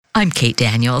I'm Kate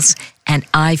Daniels, and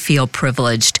I feel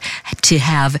privileged to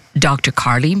have Dr.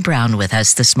 Carlene Brown with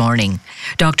us this morning.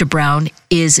 Dr. Brown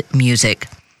is music.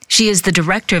 She is the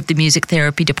director of the music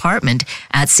therapy department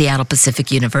at Seattle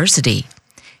Pacific University.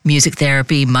 Music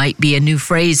therapy might be a new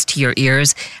phrase to your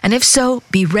ears, and if so,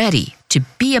 be ready to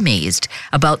be amazed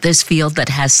about this field that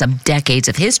has some decades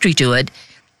of history to it,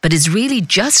 but is really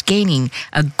just gaining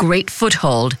a great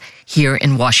foothold here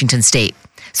in Washington State.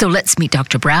 So let's meet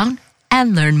Dr. Brown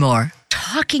and learn more.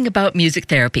 Talking about music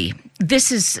therapy,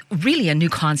 this is really a new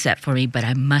concept for me, but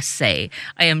I must say,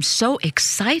 I am so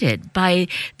excited by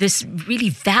this really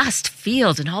vast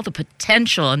field and all the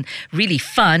potential and really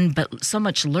fun, but so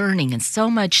much learning and so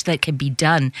much that can be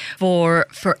done for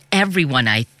everyone,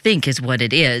 I think is what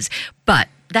it is. But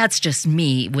that's just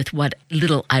me with what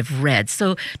little I've read.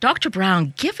 So, Dr.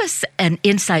 Brown, give us an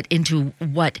insight into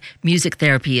what music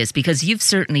therapy is, because you've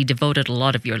certainly devoted a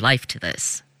lot of your life to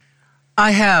this.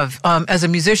 I have. As a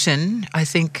musician, I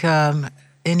think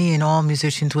any and all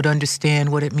musicians would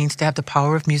understand what it means to have the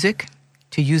power of music,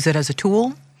 to use it as a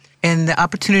tool. And the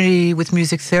opportunity with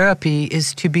music therapy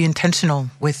is to be intentional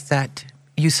with that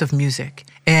use of music.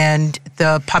 And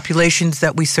the populations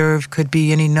that we serve could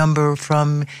be any number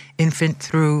from infant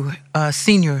through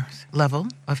senior level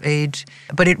of age.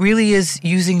 But it really is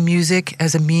using music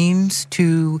as a means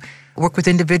to work with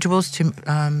individuals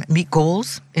to meet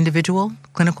goals, individual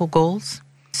clinical goals.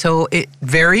 So it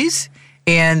varies,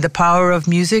 and the power of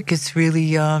music is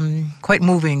really quite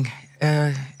moving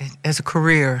as a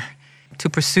career to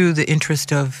pursue the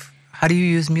interest of how do you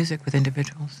use music with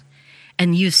individuals.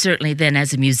 And you certainly then,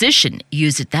 as a musician,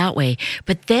 use it that way.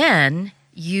 But then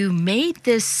you made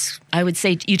this, I would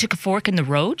say, you took a fork in the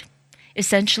road,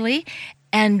 essentially,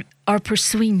 and are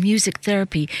pursuing music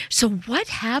therapy. So what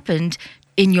happened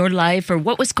in your life, or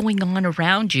what was going on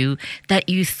around you that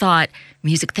you thought,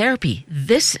 music therapy,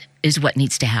 this is what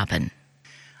needs to happen?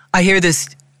 I hear this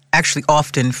actually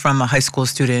often from a high school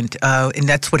student, and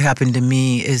that's what happened to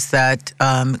me, is that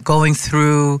going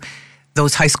through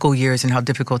those high school years and how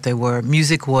difficult they were,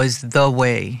 music was the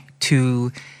way to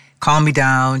calm me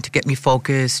down, to get me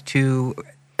focused, to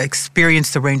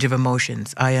experience the range of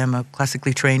emotions. I am a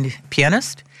classically trained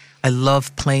pianist. I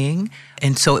love playing.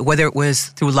 And so whether it was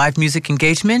through live music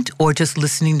engagement or just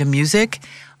listening to music,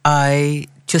 I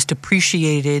just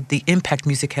appreciated the impact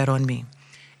music had on me.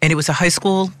 And it was a high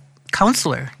school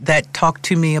counselor that talked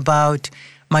to me about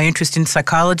my interest in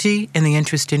psychology and the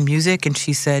interest in music. And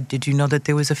she said, did you know that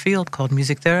there was a field called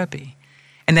music therapy?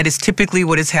 And that is typically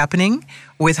what is happening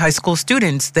with high school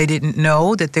students. They didn't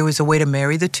know that there was a way to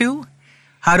marry the two.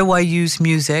 How do I use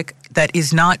music that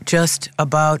is not just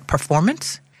about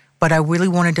performance, but I really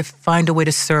wanted to find a way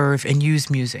to serve and use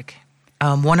music,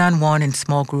 one-on-one and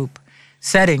small group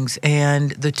settings.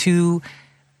 And the two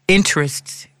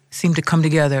interests seemed to come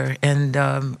together. And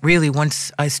really,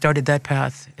 once I started that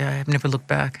path, I've never looked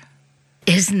back.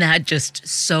 Isn't that just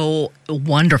so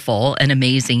wonderful and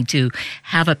amazing to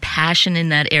have a passion in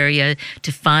that area,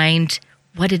 to find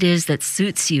what it is that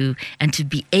suits you, and to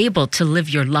be able to live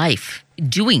your life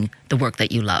doing the work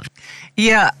that you love?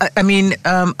 Yeah, I mean,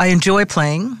 I enjoy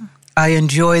playing. I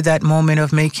enjoy that moment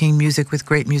of making music with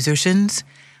great musicians.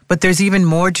 But there's even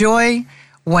more joy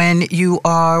when you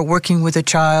are working with a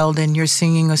child and you're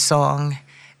singing a song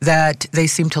that they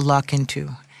seem to lock into.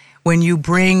 When you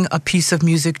bring a piece of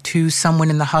music to someone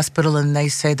in the hospital and they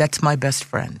say, that's my best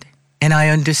friend. And I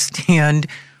understand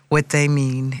what they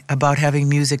mean about having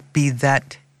music be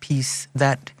that piece,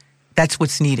 that's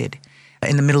what's needed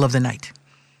in the middle of the night,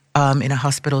 in a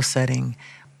hospital setting.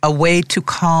 A way to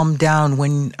calm down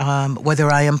when,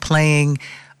 whether I am playing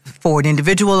for an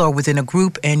individual or within a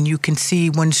group, and you can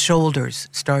see one's shoulders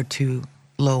start to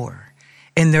lower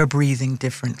and they're breathing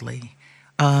differently.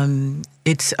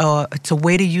 It's a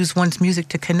way to use one's music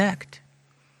to connect.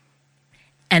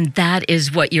 And that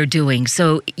is what you're doing.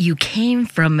 So you came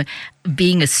from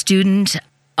being a student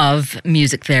of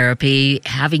music therapy,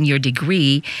 having your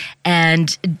degree,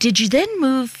 and did you then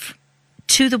move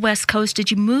to the West Coast?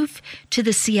 Did you move to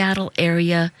the Seattle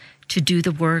area to do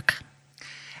the work?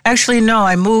 Actually, no.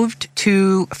 I moved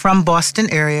from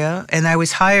Boston area, and I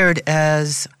was hired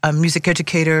as a music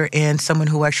educator and someone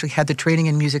who actually had the training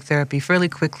in music therapy fairly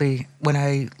quickly when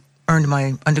I earned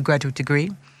my undergraduate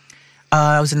degree.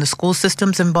 I was in the school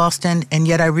systems in Boston, and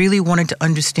yet I really wanted to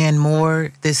understand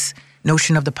more this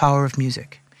notion of the power of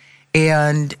music,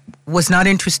 and was not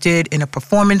interested in a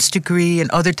performance degree and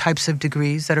other types of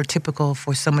degrees that are typical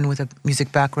for someone with a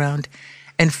music background,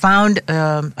 and found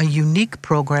a unique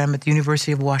program at the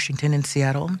University of Washington in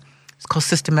Seattle. It's called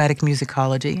Systematic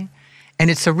Musicology, and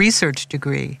it's a research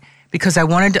degree because I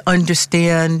wanted to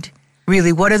understand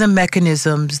really, what are the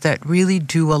mechanisms that really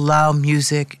do allow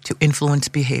music to influence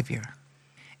behavior?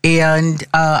 And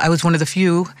I was one of the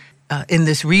few in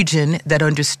this region that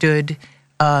understood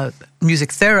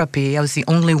music therapy. I was the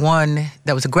only one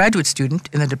that was a graduate student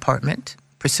in the department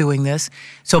pursuing this.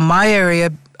 So my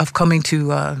area of coming to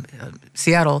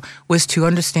Seattle was to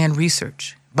understand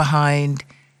research behind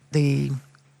the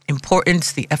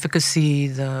importance, the efficacy,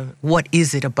 what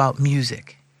is it about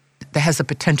music that has the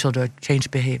potential to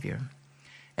change behavior.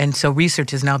 And so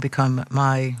research has now become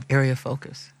my area of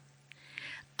focus.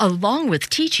 Along with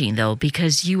teaching, though,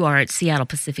 because you are at Seattle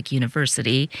Pacific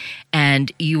University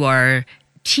and you are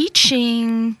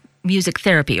teaching music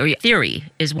therapy, or theory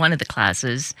is one of the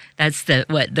classes. That's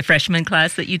the freshman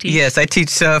class that you teach? Yes, I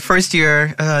teach first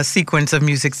year sequence of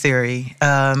music theory,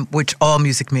 which all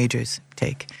music majors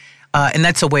take. And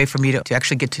that's a way for me to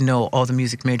actually get to know all the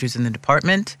music majors in the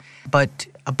department. But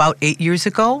about 8 years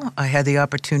ago, I had the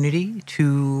opportunity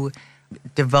to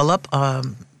develop a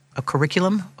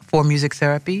curriculum for music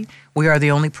therapy. We are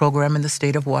the only program in the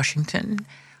state of Washington.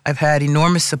 I've had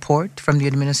enormous support from the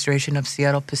administration of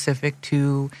Seattle Pacific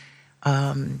to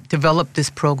develop this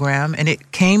program, and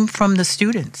it came from the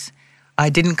students. I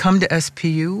didn't come to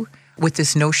SPU with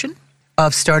this notion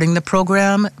of starting the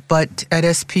program, but at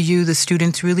SPU, the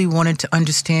students really wanted to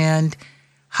understand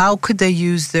how could they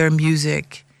use their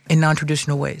music in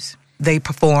non-traditional ways. They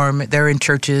perform, they're in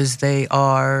churches, they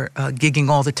are gigging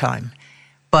all the time.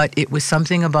 But it was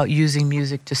something about using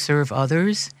music to serve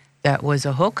others that was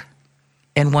a hook.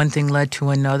 And one thing led to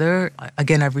another.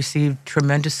 Again, I've received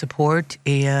tremendous support.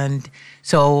 And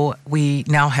so we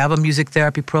now have a music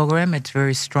therapy program. It's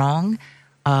very strong.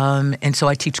 And so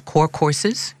I teach core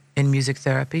courses in music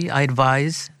therapy. I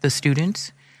advise the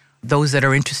students, those that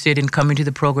are interested in coming to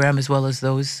the program, as well as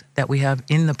those that we have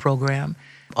in the program,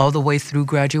 all the way through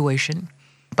graduation.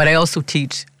 But I also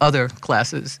teach other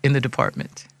classes in the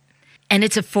department. And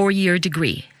it's a 4-year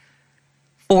degree?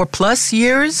 4+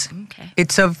 years. Okay.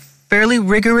 It's a fairly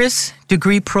rigorous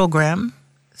degree program.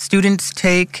 Students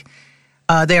take,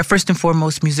 they are first and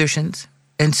foremost musicians,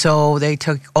 and so they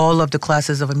took all of the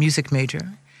classes of a music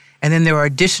major. And then there are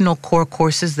additional core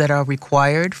courses that are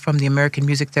required from the American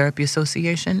Music Therapy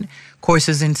Association,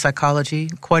 courses in psychology,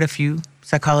 quite a few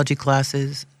psychology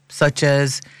classes, such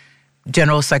as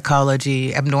general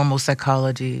psychology, abnormal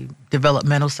psychology,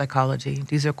 developmental psychology.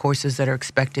 These are courses that are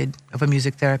expected of a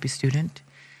music therapy student.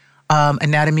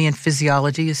 Anatomy and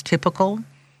physiology is typical.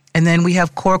 And then we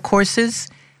have core courses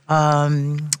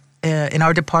in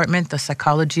our department, the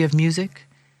psychology of music,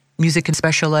 music and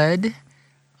special ed,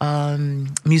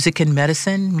 music and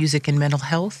medicine, music and mental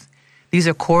health. These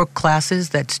are core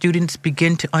classes that students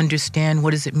begin to understand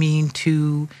what does it mean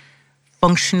to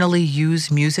functionally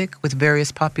use music with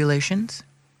various populations.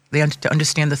 They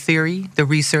understand the theory, the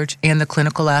research, and the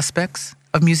clinical aspects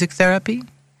of music therapy.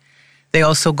 They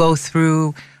also go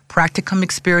through practicum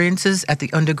experiences at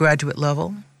the undergraduate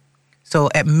level. So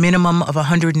at minimum of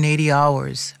 180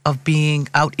 hours of being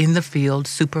out in the field,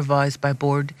 supervised by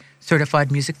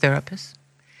board-certified music therapists.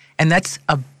 And that's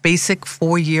a basic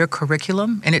 4-year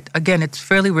curriculum. And it's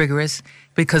fairly rigorous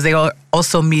because they are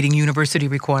also meeting university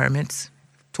requirements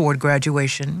toward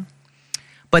graduation.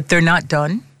 But they're not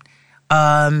done.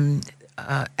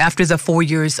 After the 4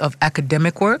 years of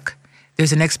academic work,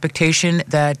 there's an expectation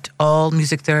that all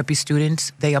music therapy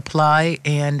students, they apply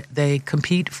and they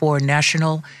compete for a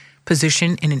national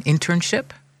position in an internship.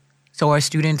 So our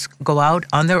students go out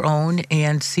on their own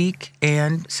and seek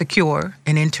and secure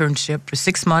an internship for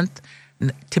 6 months,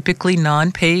 typically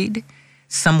non-paid,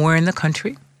 somewhere in the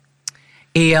country.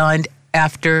 And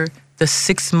after the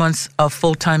 6 months of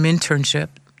full-time internship,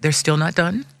 they're still not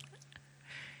done.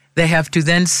 They have to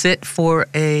then sit for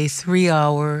a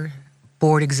 3-hour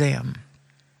board exam.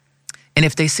 And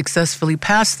if they successfully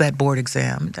pass that board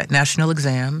exam, that national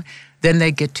exam, then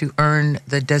they get to earn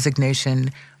the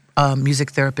designation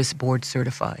music therapist board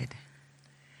certified.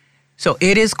 So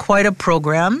it is quite a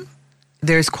program.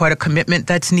 There's quite a commitment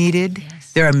that's needed.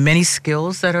 Yes. There are many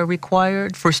skills that are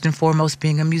required. First and foremost,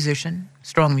 being a musician,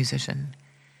 strong musician,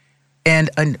 and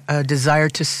a desire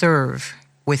to serve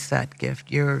with that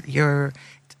gift.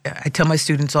 I tell my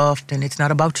students often, it's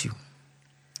not about you.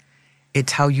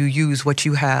 It's how you use what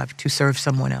you have to serve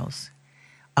someone else.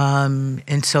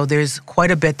 And so there's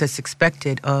quite a bit that's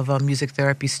expected of a music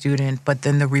therapy student, but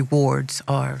then the rewards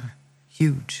are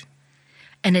huge.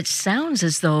 And it sounds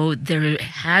as though there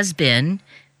has been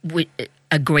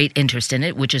a great interest in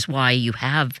it, which is why you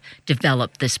have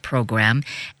developed this program.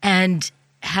 And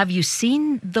have you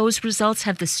seen those results?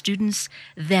 Have the students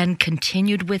then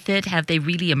continued with it? Have they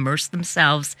really immersed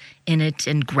themselves in it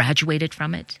and graduated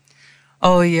from it?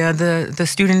 Oh, yeah, the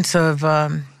students of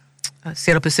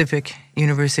Seattle Pacific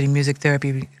University Music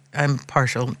Therapy, I'm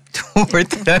partial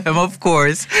toward them, of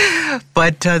course,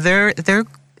 but they're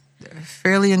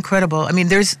fairly incredible. I mean,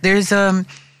 there's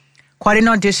quite an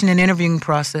audition and interviewing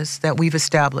process that we've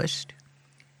established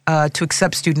to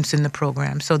accept students in the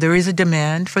program. So there is a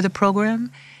demand for the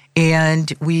program,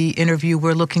 and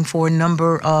we're looking for a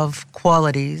number of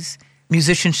qualities,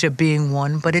 musicianship being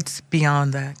one, but it's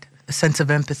beyond that. A sense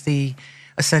of empathy,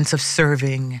 a sense of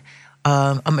serving,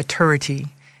 a maturity,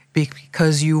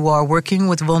 because you are working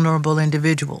with vulnerable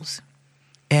individuals,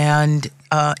 and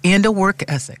a work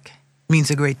ethic means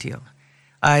a great deal.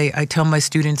 I tell my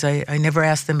students, I never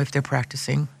ask them if they're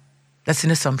practicing. That's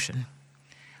an assumption.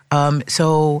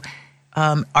 So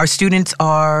our students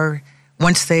are,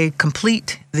 once they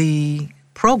complete the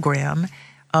program,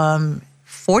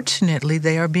 fortunately,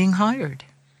 they are being hired.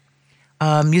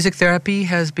 Music therapy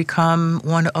has become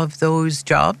one of those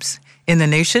jobs in the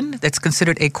nation that's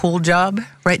considered a cool job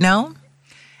right now,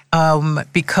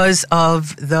 because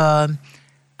of the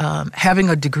having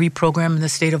a degree program in the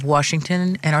state of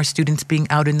Washington and our students being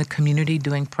out in the community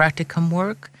doing practicum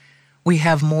work. We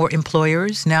have more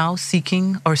employers now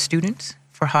seeking our students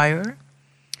for hire.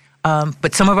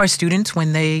 But some of our students,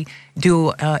 when they do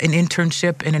an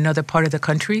internship in another part of the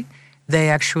country, they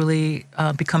actually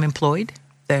become employed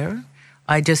there.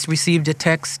 I just received a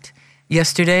text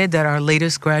yesterday that our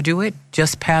latest graduate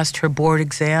just passed her board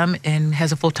exam and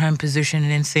has a full-time position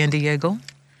in San Diego.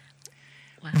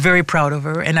 Wow. Very proud of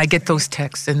her, and I get those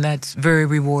texts, and that's very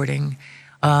rewarding.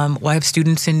 I have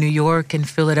students in New York and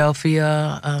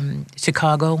Philadelphia,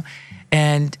 Chicago,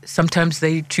 and sometimes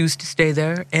they choose to stay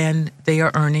there, and they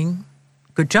are earning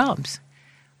good jobs.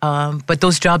 But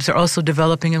those jobs are also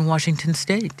developing in Washington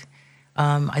State.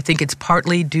 I think it's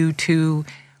partly due to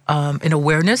an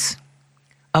awareness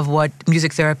of what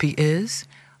music therapy is.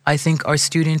 I think our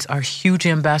students are huge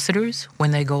ambassadors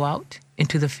when they go out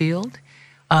into the field.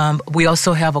 We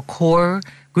also have a core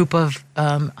group of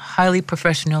highly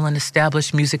professional and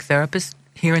established music therapists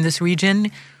here in this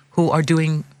region who are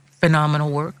doing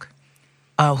phenomenal work,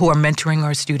 who are mentoring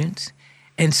our students.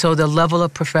 And so the level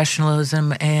of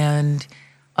professionalism and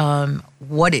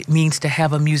what it means to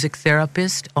have a music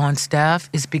therapist on staff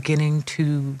is beginning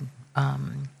to,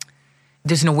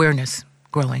 there's an awareness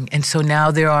growing. And so now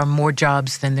there are more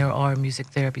jobs than there are music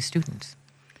therapy students.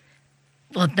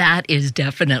 Well, that is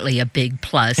definitely a big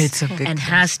plus. It's a big and plus.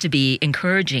 Has to be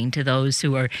encouraging to those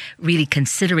who are really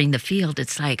considering the field.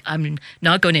 It's like, I'm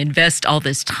not going to invest all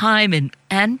this time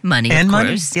and money, and of money,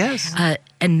 course, yes,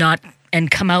 and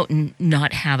come out and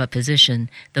not have a position.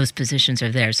 Those positions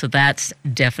are there. So that's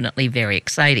definitely very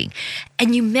exciting.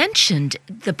 And you mentioned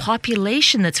the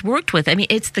population that's worked with. I mean,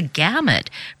 it's the gamut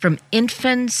from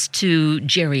infants to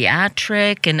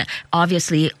geriatric and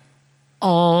obviously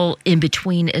all in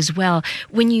between as well.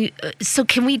 So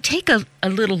can we take a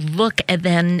little look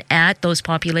at those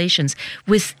populations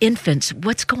with infants?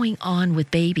 What's going on with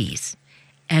babies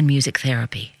and music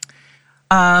therapy?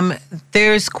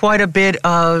 There's quite a bit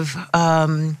of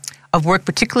work,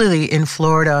 particularly in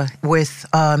Florida, with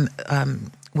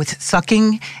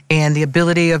sucking and the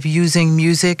ability of using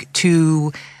music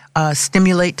to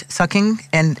stimulate sucking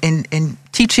and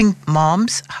teaching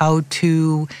moms how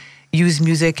to use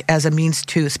music as a means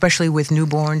to, especially with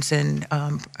newborns and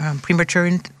premature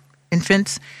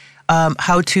infants,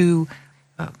 how to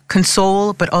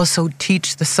console but also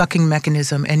teach the sucking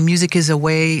mechanism. And music is a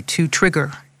way to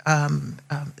trigger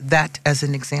that as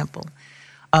an example.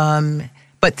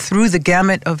 But through the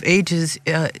gamut of ages,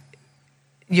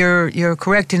 you're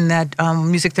correct in that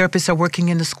music therapists are working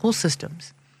in the school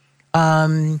systems.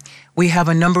 We have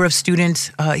a number of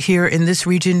students here in this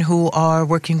region who are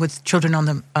working with children on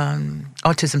the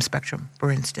autism spectrum,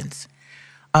 for instance.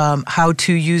 How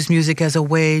to use music as a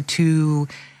way to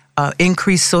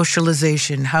increase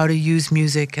socialization, how to use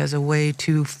music as a way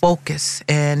to focus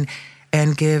and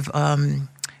give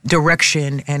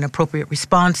direction and appropriate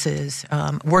responses,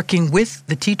 working with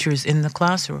the teachers in the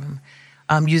classroom,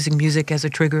 using music as a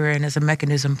trigger and as a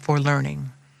mechanism for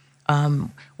learning.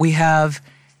 We have,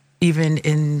 even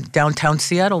in downtown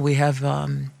Seattle, we have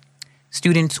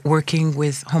students working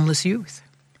with homeless youth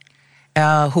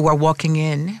who are walking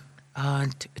in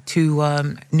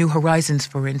to New Horizons,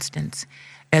 for instance,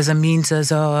 as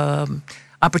a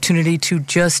opportunity to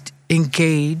just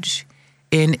engage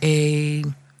in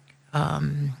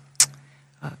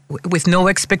with no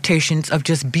expectations of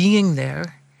just being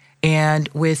there, and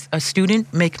with a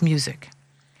student, make music.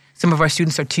 Some of our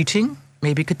students are teaching,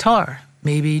 maybe guitar,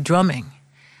 maybe drumming.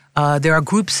 There are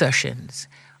group sessions.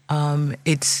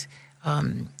 It's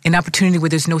an opportunity where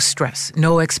there's no stress,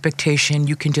 no expectation.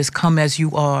 You can just come as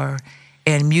you are,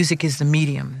 and music is the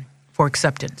medium for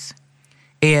acceptance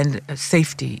and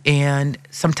safety. And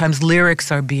sometimes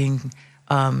lyrics are being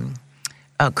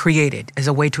created as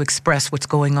a way to express what's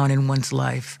going on in one's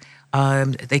life.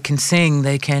 They can sing,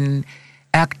 they can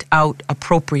act out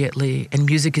appropriately, and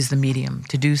music is the medium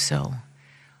to do so.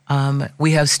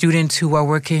 We have students who are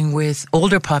working with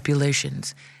older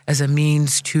populations as a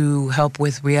means to help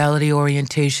with reality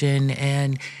orientation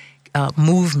and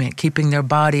movement, keeping their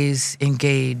bodies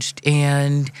engaged,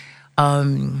 and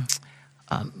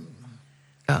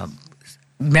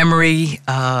memory.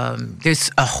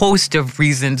 There's a host of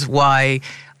reasons why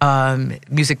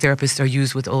music therapists are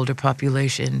used with older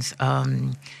populations.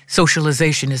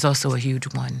 Socialization is also a huge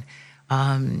one.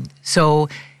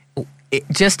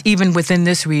 Just even within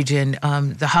this region,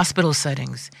 the hospital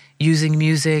settings, using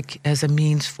music as a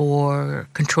means for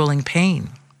controlling pain,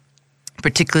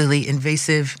 particularly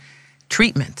invasive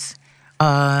treatments.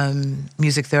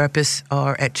 Music therapists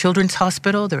are at Children's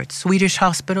Hospital, they're at Swedish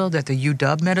Hospital, they're at the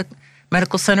UW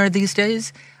Medical Center these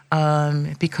days,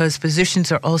 because physicians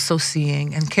are also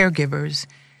seeing, and caregivers,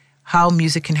 how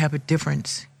music can have a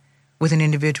difference with an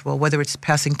individual, whether it's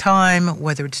passing time,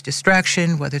 whether it's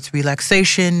distraction, whether it's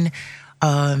relaxation,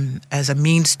 as a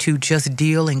means to just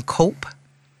deal and cope.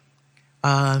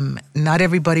 Not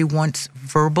everybody wants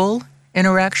verbal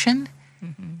interaction.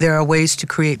 Mm-hmm. There are ways to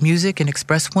create music and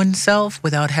express oneself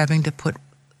without having to put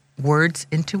words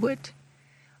into it.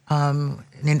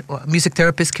 Music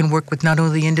therapists can work with not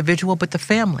only the individual, but the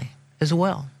family as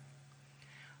well.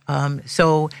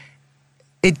 So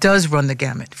it does run the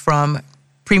gamut from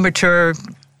premature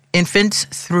infants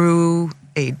through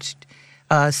aged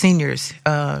seniors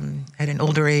at an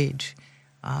older age.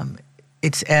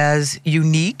 It's as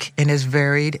unique and as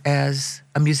varied as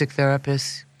a music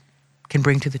therapist can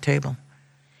bring to the table.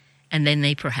 And then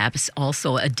they perhaps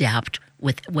also adapt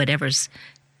with whatever's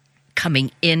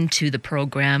coming into the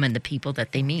program and the people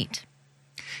that they meet.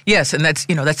 Yes, and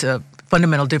that's a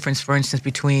fundamental difference, for instance,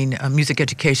 between music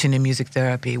education and music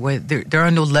therapy, where there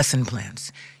are no lesson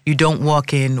plans. You don't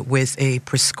walk in with a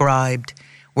prescribed,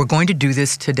 we're going to do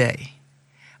this today.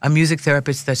 A music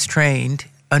therapist that's trained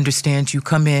understands you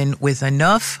come in with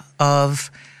enough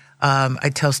of, I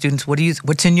tell students,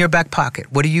 what's in your back pocket?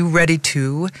 What are you ready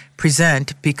to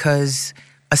present? Because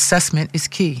assessment is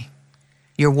key.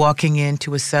 You're walking in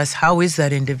to assess, how is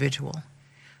that individual?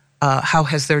 How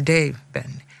has their day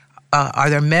been? Are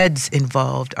there meds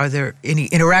involved? Are there any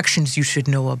interactions you should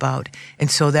know about?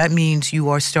 And so that means you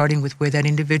are starting with where that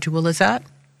individual is at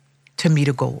to meet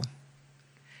a goal.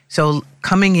 So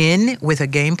coming in with a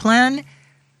game plan,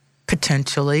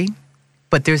 potentially,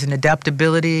 but there's an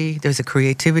adaptability, there's a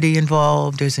creativity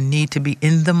involved, there's a need to be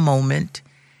in the moment,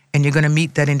 and you're going to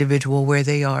meet that individual where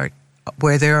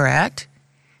they're at,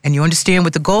 and you understand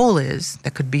what the goal is.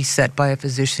 That could be set by a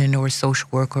physician or a social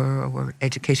worker or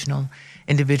educational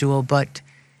individual, but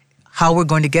how we're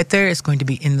going to get there is going to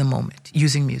be in the moment,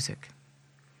 using music.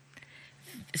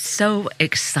 So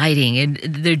exciting, and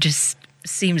there just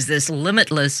seems this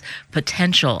limitless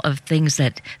potential of things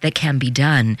that can be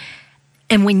done.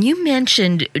 And when you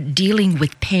mentioned dealing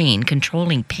with pain,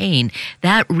 controlling pain,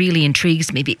 that really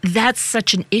intrigues me. That's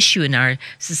such an issue in our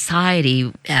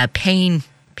society, pain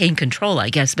control, I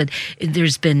guess, but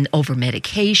there's been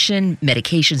over-medication.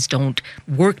 Medications don't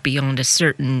work beyond a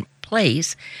certain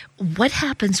place. What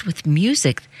happens with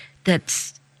music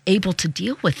that's able to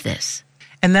deal with this?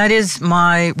 And that is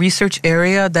my research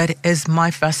area. That is my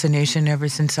fascination ever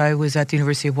since I was at the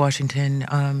University of Washington,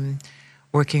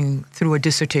 working through a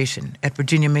dissertation at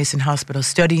Virginia Mason Hospital,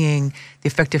 studying the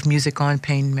effect of music on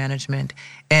pain management.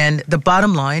 And the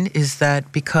bottom line is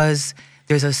that because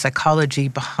there's a psychology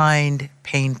behind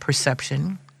pain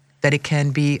perception, that it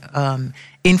can be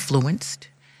influenced,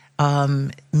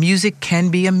 music can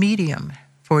be a medium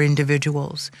for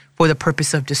individuals for the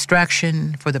purpose of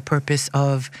distraction, for the purpose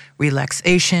of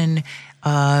relaxation.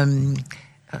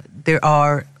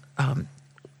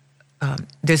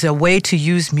 There's a way to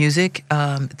use music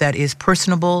that is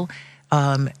personable.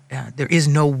 There is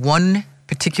no one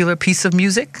particular piece of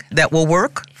music that will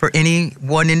work for any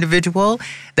one individual.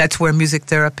 That's where music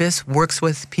therapist works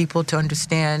with people to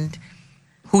understand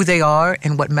who they are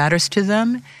and what matters to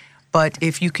them. But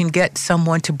if you can get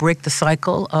someone to break the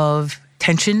cycle of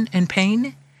tension and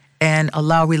pain and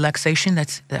allow relaxation,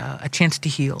 that's a chance to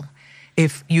heal.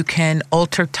 If you can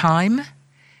alter time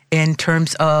in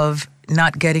terms of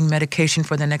not getting medication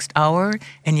for the next hour,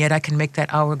 and yet I can make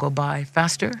that hour go by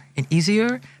faster and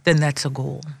easier, then that's a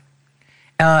goal.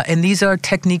 And these are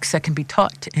techniques that can be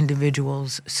taught to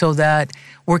individuals, so that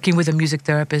working with a music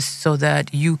therapist so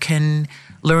that you can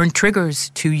learn triggers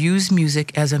to use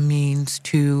music as a means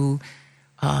to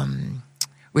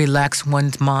relax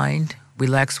one's mind,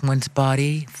 relax one's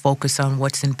body, focus on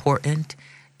what's important,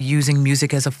 using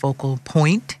music as a focal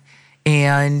point.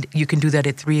 And you can do that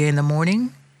at 3 in the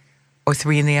morning or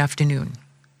 3 in the afternoon.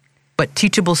 But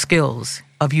teachable skills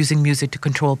of using music to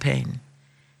control pain.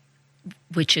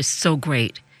 Which is so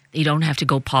great. You don't have to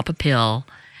go pop a pill.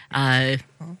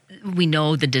 We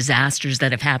know the disasters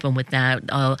that have happened with that,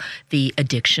 the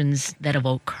addictions that have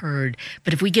occurred.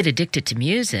 But if we get addicted to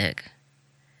music,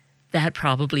 that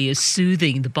probably is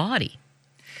soothing the body.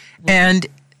 And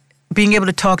being able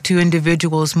to talk to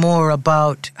individuals more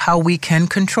about how we can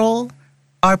control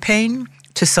our pain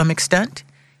to some extent.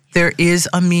 There is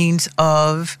a means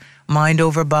of mind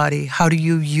over body. How do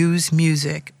you use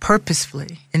music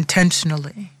purposefully,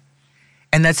 intentionally?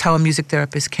 And that's how a music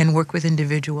therapist can work with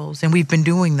individuals. And we've been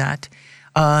doing that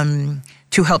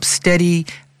to help steady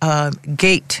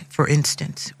gait, for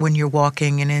instance, when you're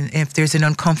walking. And if there's an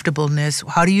uncomfortableness,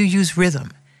 how do you use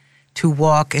rhythm to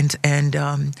walk and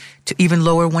to even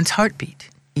lower one's heartbeat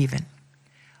even?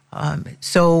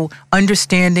 So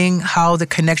understanding how the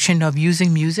connection of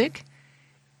using music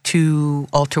to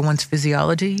alter one's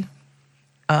physiology,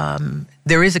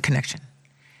 there is a connection.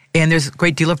 And there's a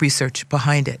great deal of research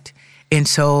behind it. And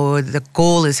so the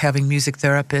goal is having music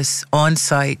therapists on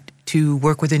site to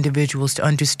work with individuals to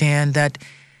understand that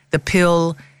the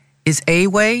pill is a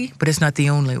way, but it's not the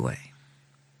only way.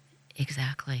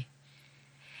 Exactly.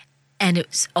 And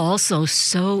it's also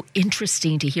so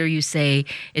interesting to hear you say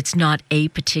it's not a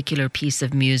particular piece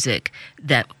of music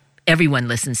that everyone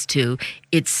listens to.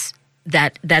 It's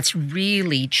that's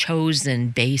really chosen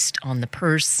based on the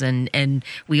person, and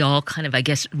we all kind of, I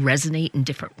guess, resonate in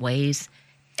different ways.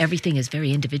 Everything is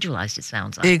very individualized, it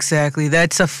sounds like. Exactly.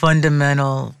 That's a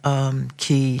fundamental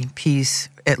key piece,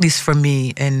 at least for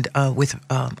me and with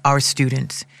our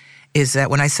students, is that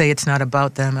when I say it's not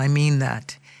about them, I mean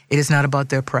that. It is not about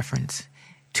their preference.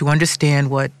 To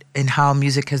understand what and how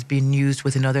music has been used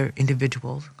with another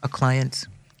individual, a client's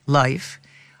life,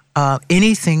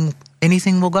 anything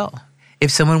will go. If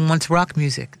someone wants rock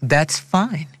music, that's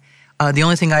fine. The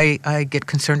only thing I get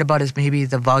concerned about is maybe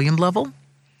the volume level.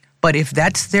 But if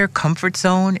that's their comfort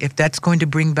zone, if that's going to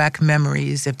bring back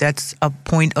memories, if that's a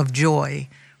point of joy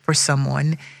for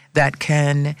someone that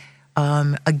can,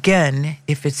 again,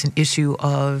 if it's an issue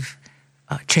of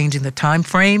changing the time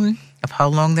frame of how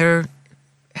long they're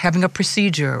having a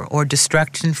procedure or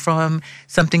distraction from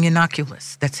something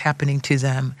innocuous that's happening to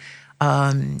them,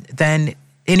 then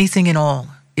anything and all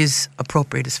is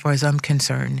appropriate as far as I'm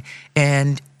concerned.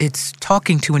 And it's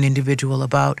talking to an individual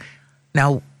about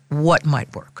now what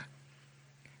might work.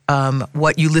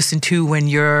 What you listen to when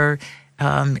you're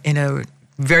in a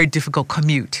very difficult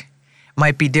commute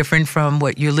might be different from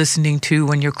what you're listening to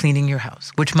when you're cleaning your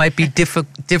house, which might be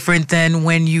different than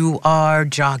when you are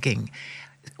jogging.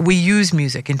 We use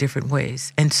music in different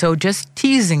ways. And so just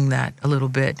teasing that a little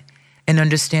bit and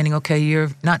understanding, okay, you're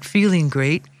not feeling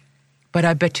great, but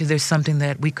I bet you there's something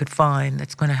that we could find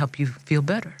that's going to help you feel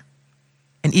better.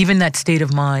 And even that state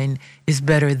of mind is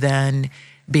better than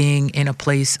being in a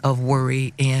place of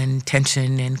worry and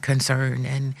tension and concern.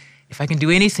 And if I can do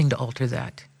anything to alter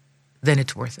that, then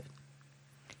it's worth it.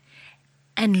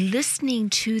 And listening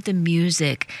to the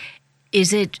music,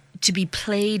 is it to be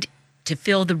played to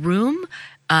fill the room?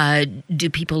 Do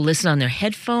people listen on their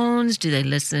headphones? Do they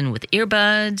listen with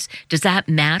earbuds? Does that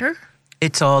matter?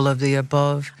 It's all of the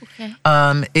above. Okay.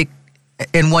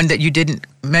 And one that you didn't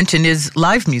mention is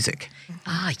live music.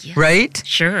 Ah, yes. Right?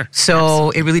 Sure. So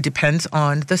Absolutely. It really depends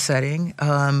on the setting.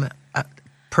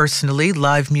 Personally,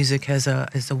 live music has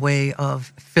a way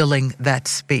of filling that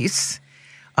space,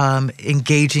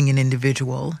 engaging an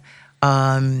individual.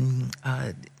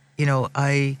 I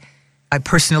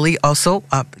personally also,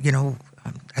 I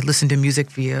listen to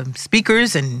music via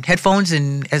speakers and headphones,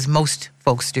 and as most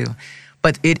folks do.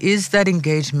 But it is that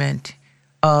engagement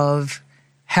of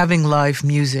having live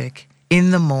music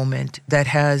in the moment that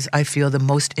has, I feel, the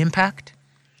most impact.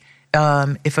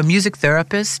 If a music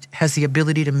therapist has the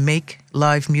ability to make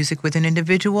live music with an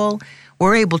individual,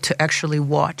 we're able to actually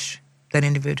watch that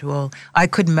individual. I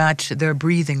could match their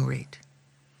breathing rate.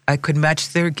 I could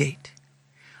match their gait.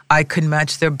 I could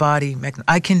match their body.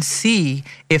 I can see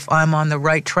if I'm on the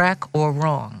right track or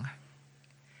wrong.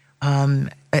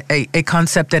 A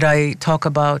concept that I talk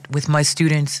about with my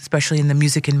students, especially in the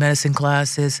music and medicine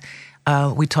class, is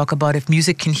we talk about if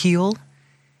music can heal,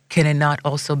 can it not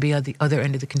also be at the other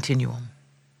end of the continuum?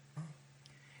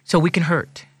 So we can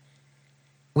hurt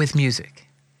with music.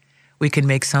 We can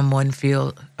make someone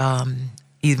feel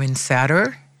even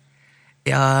sadder.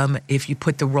 If you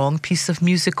put the wrong piece of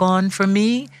music on for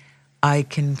me, I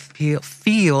can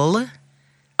feel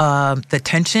the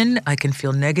tension. I can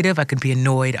feel negative. I could be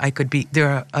annoyed. There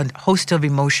are a host of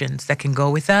emotions that can go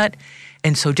with that.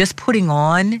 And so just putting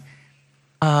on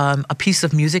a piece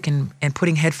of music and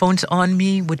putting headphones on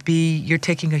me would be, you're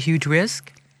taking a huge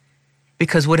risk.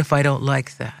 Because what if I don't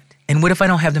like that? And what if I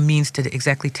don't have the means to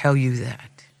exactly tell you that?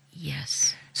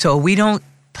 Yes. So we don't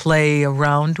play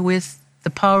around with the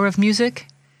power of music.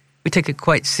 We take it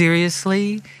quite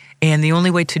seriously. And the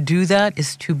only way to do that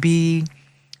is to be,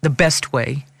 the best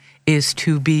way is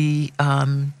to be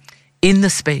in the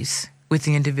space with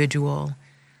the individual,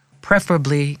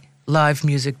 preferably live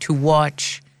music, to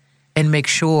watch and make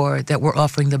sure that we're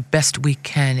offering the best we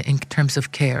can in terms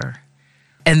of care.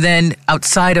 And then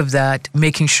outside of that,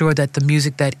 making sure that the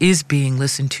music that is being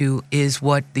listened to is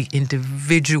what the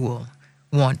individual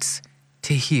wants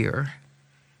to hear.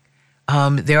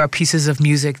 There are pieces of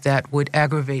music that would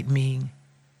aggravate me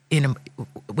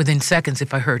within seconds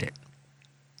if I heard it.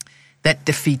 That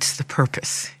defeats the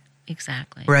purpose.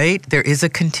 Exactly. Right? There is a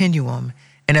continuum.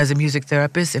 And as a music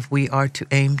therapist, if we are to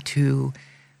aim to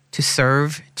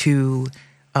serve, to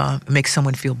make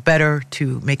someone feel better,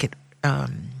 to make it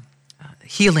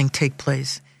healing take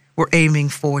place, we're aiming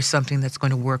for something that's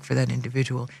going to work for that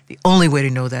individual. The only way to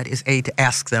know that is to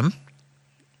ask them.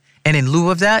 And in lieu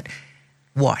of that,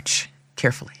 watch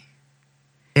carefully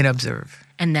and observe.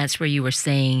 And that's where you were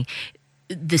saying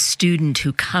the student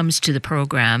who comes to the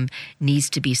program needs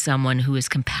to be someone who is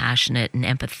compassionate and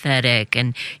empathetic,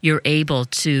 and you're able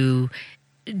to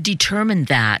determine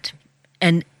that.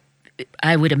 And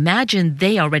I would imagine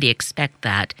they already expect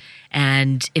that.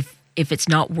 And if it's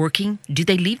not working, do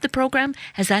they leave the program?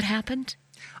 Has that happened?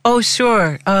 Oh,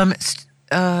 sure.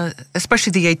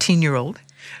 Especially the 18-year-old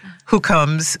who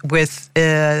comes with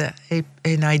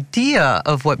an idea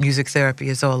of what music therapy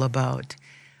is all about.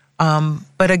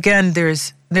 But again,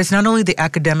 there's not only the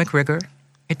academic rigor,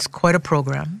 it's quite a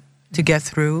program to get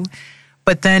through,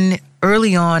 but then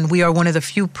early on, we are one of the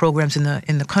few programs in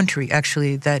the country,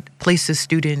 actually, that places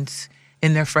students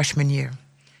in their freshman year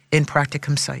in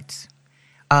practicum sites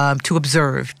to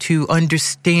observe, to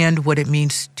understand what it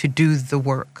means to do the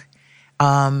work.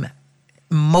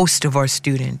 Most of our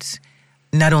students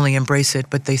not only embrace it,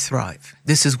 but they thrive.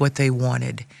 This is what they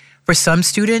wanted. For some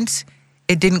students,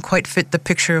 it didn't quite fit the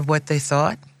picture of what they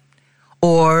thought,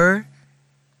 or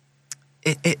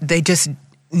they just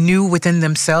knew within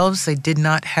themselves they did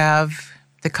not have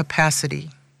the capacity,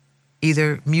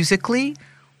 either musically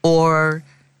or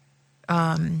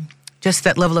just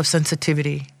that level of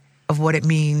sensitivity of what it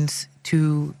means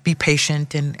to be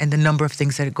patient and the number of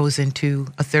things that it goes into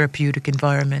a therapeutic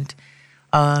environment.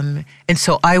 And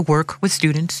so I work with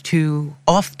students to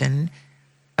often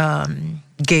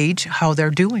gauge how they're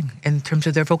doing in terms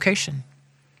of their vocation.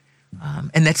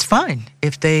 And that's fine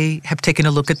if they have taken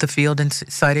a look at the field and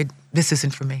decided, this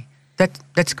isn't for me.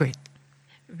 That's great.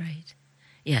 Right.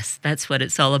 Yes, that's what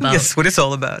it's all about. Yes, what it's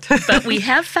all about. But we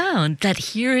have found that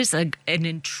here is an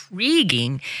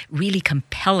intriguing, really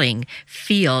compelling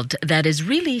field that is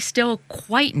really still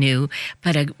quite new,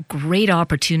 but a great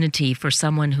opportunity for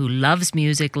someone who loves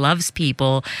music, loves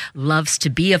people, loves to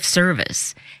be of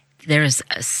service. There's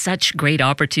such great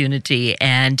opportunity,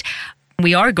 and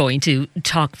we are going to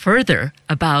talk further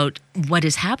about what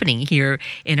is happening here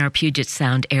in our Puget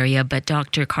Sound area. But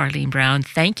Dr. Carlene Brown,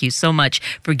 thank you so much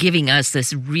for giving us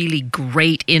this really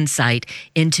great insight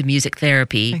into music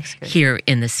therapy here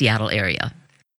in the Seattle area.